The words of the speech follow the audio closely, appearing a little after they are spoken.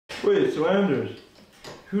Wait, so Anders,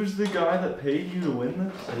 who's the guy that paid you to win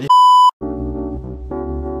this?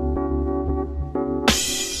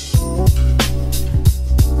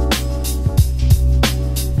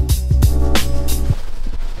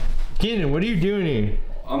 Keenan, what are you doing here?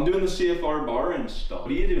 I'm doing the CFR bar install.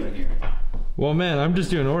 What are you doing here? Well, man, I'm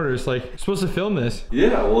just doing orders. Like, you're supposed to film this.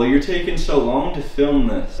 Yeah, well, you're taking so long to film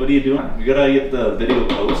this. What are you doing? You gotta get the video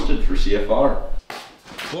posted for CFR.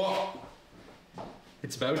 Well,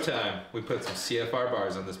 it's about time we put some CFR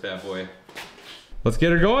bars on this bad boy. Let's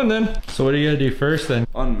get her going then. So what do you gotta do first then?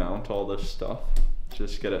 Unmount all this stuff.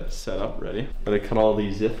 Just get it set up ready. Gotta cut all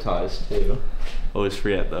these zip ties too. Always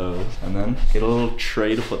forget those. And then get a little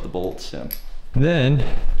tray to put the bolts in. Then,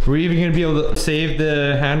 we're even gonna be able to save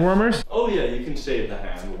the hand warmers? Oh yeah, you can save the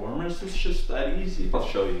hand warmers. It's just that easy. I'll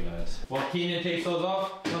show you guys. While Keenan takes those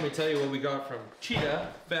off, let me tell you what we got from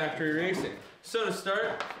Cheetah Factory Racing. So to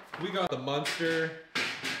start, we got the Munster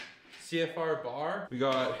CFR bar. We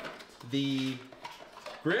got the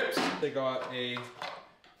grips. They got a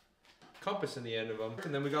compass in the end of them.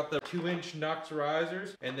 And then we got the 2-inch Nux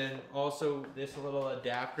risers. And then also this little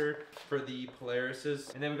adapter for the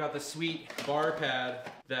Polarises. And then we got the sweet bar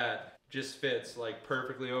pad that just fits like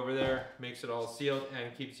perfectly over there. Makes it all sealed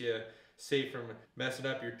and keeps you safe from messing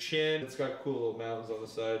up your chin. It's got cool little mountains on the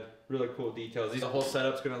side. Really cool details. The whole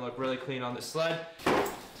setup's gonna look really clean on the sled.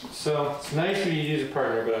 So it's nice when you use a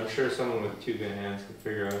partner, but I'm sure someone with 2 good hands can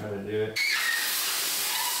figure out how to do it.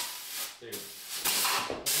 There you go.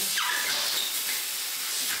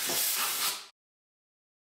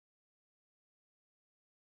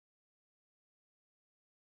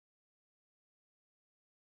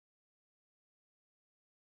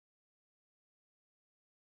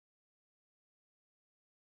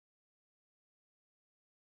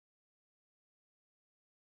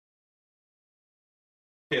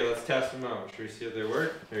 Okay, let's test them out. Should we see if they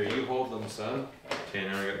work? Here, you hold them, son. Okay,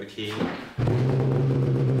 now we got the key.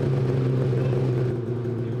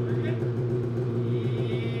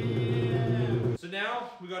 So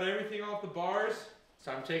now we got everything off the bars. It's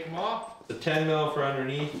time to take them off. The 10 mil for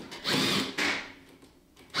underneath.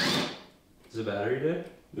 Is the battery dead?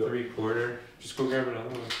 3/4. Just go grab another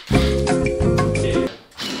one. Okay.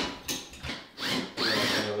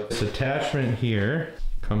 This attachment here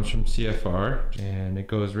comes from CFR and it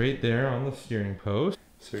goes right there on the steering post.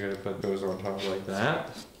 So we gotta put those on top like that.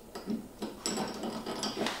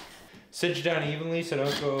 Cinch down evenly, so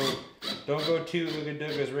don't go too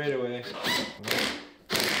ooga-doogas right away.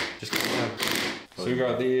 Just come down. So we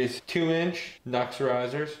got these 2-inch Nux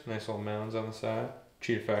risers, nice little mounds on the side.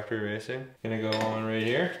 Cheetah Factory Racing. Gonna go on right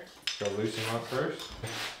here. Gotta loosen them up first.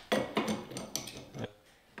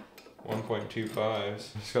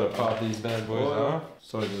 1.25s. Just gotta pop these bad boys off.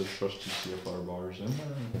 So I just trusty CFR bars in there.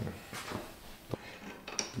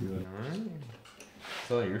 Alright.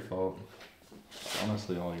 It's all your fault. It's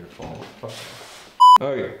honestly all your fault.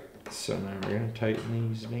 Okay. So now we're gonna tighten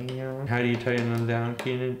these down. How do you tighten them down,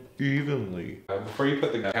 Keenan? Evenly. Before you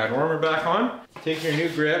put the hand warmer back on, take your new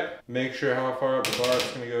grip. Make sure how far up the bar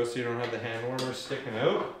it's gonna go so you don't have the hand warmer sticking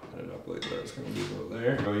out. Put it up like that. It's gonna be about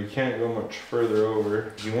there. So you can't go much further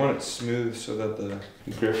over. You want it smooth so that the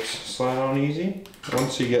grips slide on easy.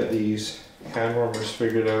 Once you get these hand warmers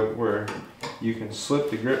figured out where you can slip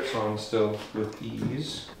the grips on still with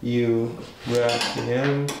ease, you wrap the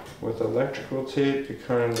end with electrical tape to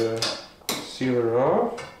kind of seal her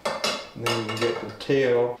off, and then you can get the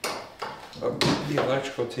tail of the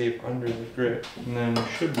electrical tape under the grip, and then you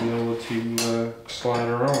should be able to slide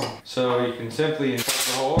her on. So you can simply insert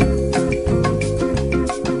the hole.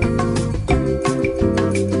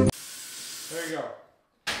 There you go.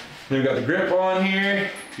 Then we got the grip on here.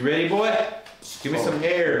 You ready, boy? Give me some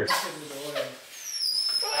air.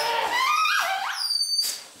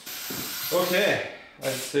 Okay,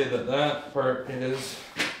 I'd say that part is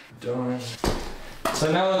done. So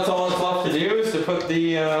now that's all that's left to do is to put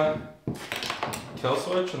the kill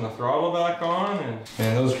switch and the throttle back on,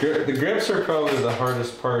 and those the grips are probably the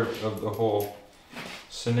hardest part of the whole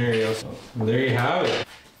scenario. So there you have it,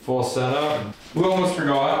 full setup. We almost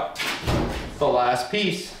forgot the last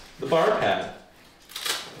piece, the bar pad,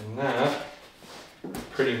 and that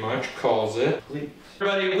pretty much calls it complete.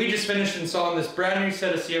 Everybody, we just finished installing this brand new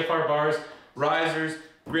set of CFR bars, risers,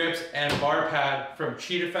 grips, and bar pad from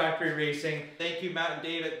Cheetah Factory Racing. Thank you, Matt and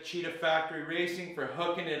Dave at Cheetah Factory Racing, for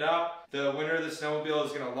hooking it up. The winner of the snowmobile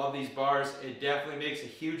is gonna love these bars. It definitely makes a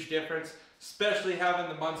huge difference, especially having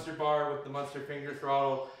the Munster bar with the Munster finger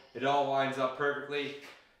throttle. It all lines up perfectly.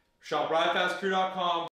 Shop ridefastcrew.com.